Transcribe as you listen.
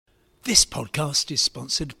This podcast is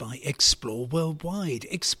sponsored by Explore Worldwide.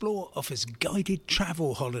 Explore offers guided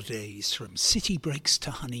travel holidays from city breaks to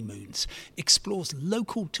honeymoons. Explore's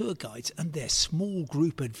local tour guides and their small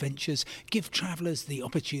group adventures give travellers the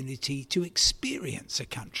opportunity to experience a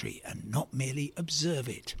country and not merely observe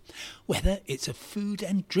it. Whether it's a food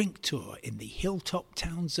and drink tour in the hilltop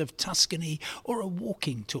towns of Tuscany or a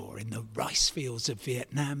walking tour in the rice fields of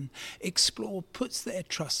Vietnam, Explore puts their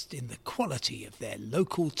trust in the quality of their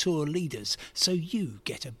local tour leaders so you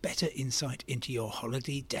get a better insight into your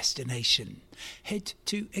holiday destination. Head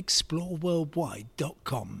to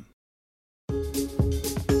exploreworldwide.com.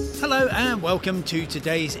 Hello and welcome to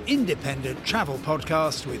today's independent travel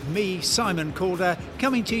podcast with me, Simon Calder,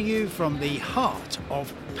 coming to you from the heart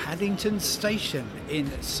of Paddington Station in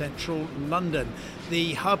central London,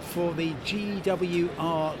 the hub for the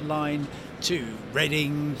GWR line to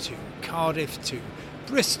Reading, to Cardiff, to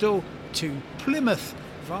Bristol, to Plymouth,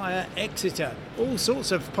 via Exeter. All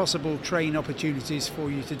sorts of possible train opportunities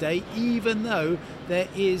for you today, even though there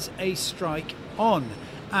is a strike on.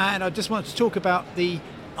 And I just want to talk about the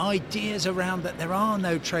ideas around that there are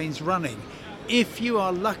no trains running. If you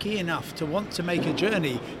are lucky enough to want to make a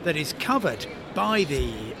journey that is covered by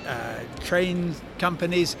the train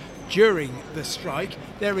companies during the strike,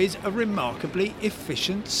 there is a remarkably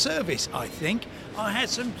efficient service, I think. I had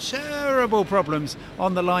some terrible problems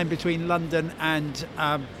on the line between London and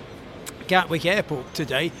Gatwick Airport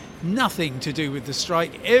today. Nothing to do with the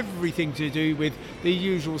strike, everything to do with the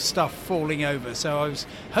usual stuff falling over. So I was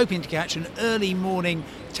hoping to catch an early morning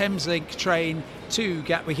Thameslink train to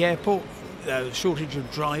Gatwick Airport. Shortage of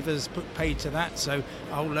drivers put paid to that, so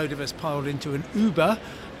a whole load of us piled into an Uber,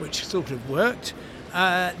 which sort of worked.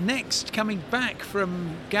 Next, coming back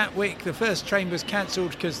from Gatwick, the first train was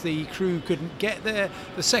cancelled because the crew couldn't get there.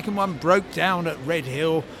 The second one broke down at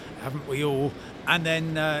Redhill, haven't we all? And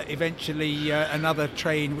then eventually another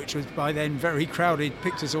train, which was by then very crowded,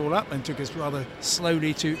 picked us all up and took us rather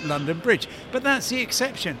slowly to London Bridge. But that's the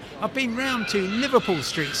exception. I've been round to Liverpool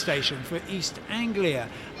Street Station for East Anglia,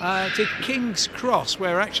 to King's Cross,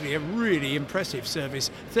 where actually a really impressive service,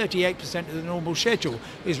 38% of the normal schedule,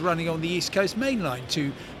 is running on the East Coast Main Line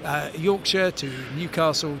to Yorkshire, to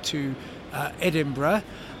Newcastle, to Edinburgh.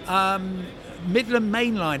 Midland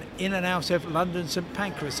Main Line in and out of London St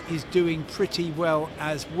Pancras is doing pretty well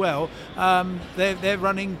as well. They're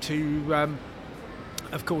running to,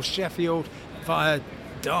 of course, Sheffield via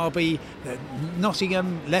Derby,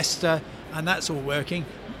 Nottingham, Leicester, and that's all working.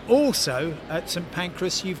 Also at St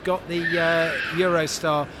Pancras you've got the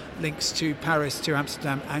Eurostar links to Paris, to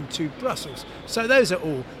Amsterdam and to Brussels. So those are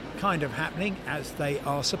all kind of happening as they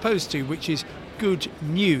are supposed to, which is good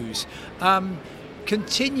news.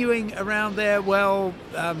 Continuing around there,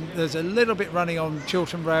 there's a little bit running on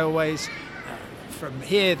Chiltern Railways. From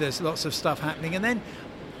here, there's lots of stuff happening. And then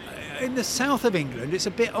in the south of England, it's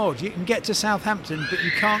a bit odd. You can get to Southampton, but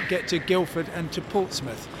you can't get to Guildford and to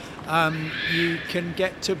Portsmouth. You can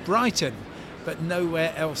get to Brighton, but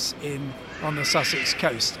nowhere else on the Sussex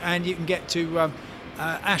coast. And you can get to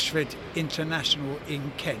Ashford International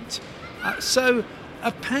in Kent. So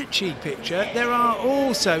a patchy picture. There are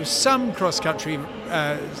also some cross-country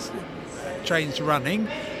trains running,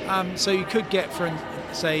 so you could get from,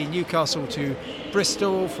 say, Newcastle to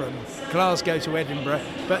Bristol, from Glasgow to Edinburgh,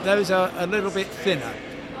 but those are a little bit thinner.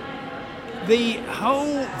 The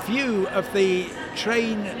whole view of the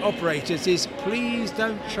train operators is please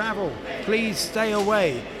don't travel, please stay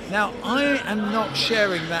away. Now, I am not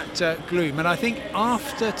sharing that gloom, and I think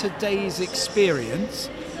after today's experience,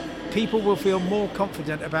 people will feel more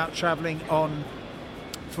confident about travelling on,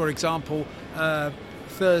 for example,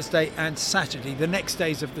 Thursday and Saturday, the next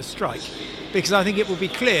days of the strike, because I think it will be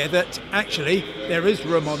clear that actually there is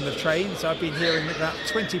room on the trains. I've been hearing about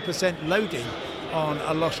 20% loading on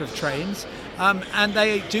a lot of trains, and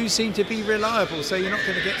they do seem to be reliable, so you're not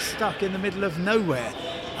going to get stuck in the middle of nowhere.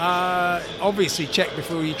 Obviously check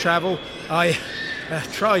before you travel. I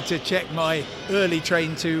tried to check my early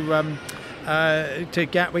train to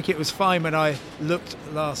Gatwick. It was fine when I looked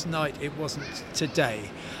last night. It wasn't today.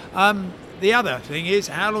 The other thing is,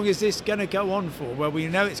 how long is this going to go on for? Well, we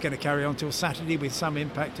know it's going to carry on till Saturday with some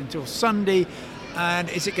impact until Sunday. And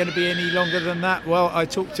is it going to be any longer than that? Well, I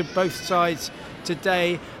talked to both sides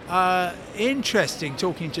today. Interesting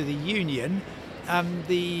talking to the union.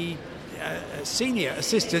 The Senior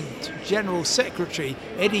Assistant General Secretary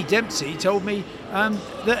Eddie Dempsey told me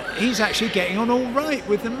that he's actually getting on all right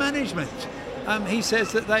with the management. He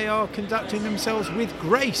says that they are conducting themselves with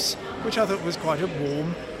grace, which I thought was quite a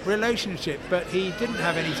warm relationship. But he didn't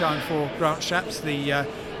have any time for Grant Shapps, the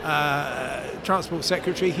Transport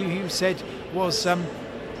Secretary, who said was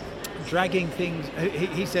dragging things.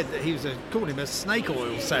 He said that he called him a snake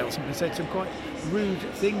oil salesman and said some quite rude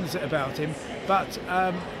things about him. But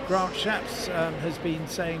Grant Shapps has been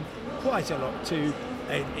saying quite a lot too,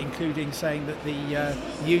 including saying that the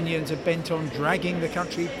unions are bent on dragging the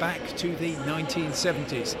country back to the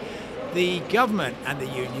 1970s. The government and the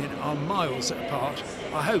union are miles apart.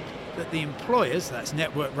 I hope that the employers, that's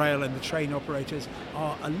Network Rail and the train operators,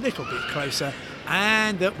 are a little bit closer,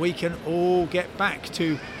 and that we can all get back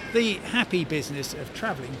to the happy business of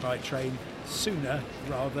travelling by train sooner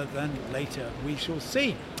rather than later. We shall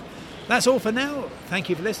see. That's all for now. Thank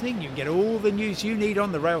you for listening. You can get all the news you need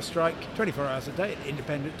on the rail strike 24 hours a day at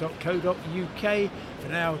independent.co.uk. For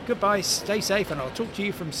now, goodbye, stay safe, and I'll talk to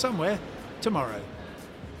you from somewhere tomorrow.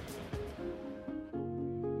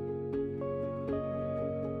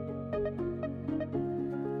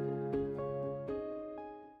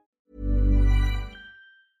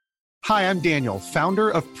 Hi, I'm Daniel, founder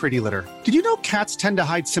of Pretty Litter. Did you know cats tend to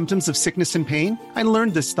hide symptoms of sickness and pain? I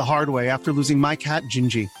learned this the hard way after losing my cat,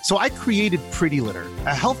 Gingy. So I created Pretty Litter,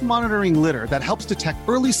 a health monitoring litter that helps detect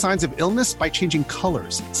early signs of illness by changing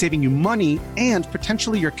colors, saving you money and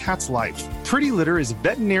potentially your cat's life. Pretty Litter is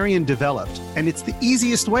veterinarian developed, and it's the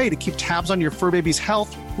easiest way to keep tabs on your fur baby's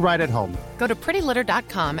health right at home. Go to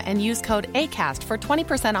prettylitter.com and use code ACAST for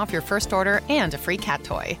 20% off your first order and a free cat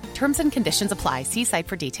toy. Terms and conditions apply. See site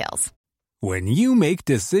for details. When you make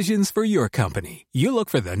decisions for your company, you look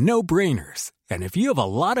for the no-brainers. And if you have a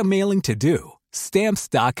lot of mailing to do,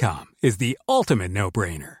 Stamps.com is the ultimate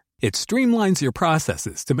no-brainer. It streamlines your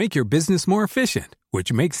processes to make your business more efficient,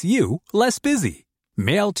 which makes you less busy.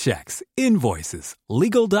 Mail checks, invoices,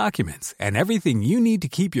 legal documents, and everything you need to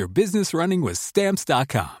keep your business running with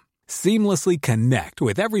Stamps.com. Seamlessly connect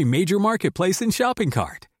with every major marketplace and shopping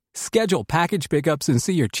cart. Schedule package pickups and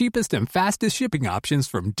see your cheapest and fastest shipping options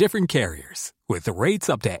from different carriers, with rates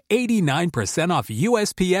up to 89% off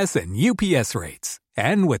USPS and UPS rates.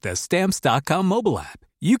 And with the Stamps.com mobile app,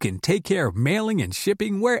 you can take care of mailing and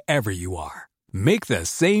shipping wherever you are. Make the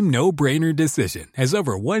same no-brainer decision as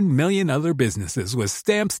over 1 million other businesses with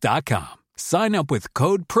Stamps.com. Sign up with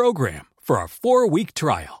code PROGRAM for a 4-week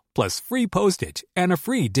trial, plus free postage and a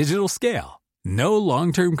free digital scale. No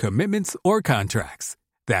long-term commitments or contracts.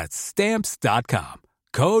 That's Stamps.com.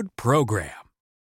 Code PROGRAM.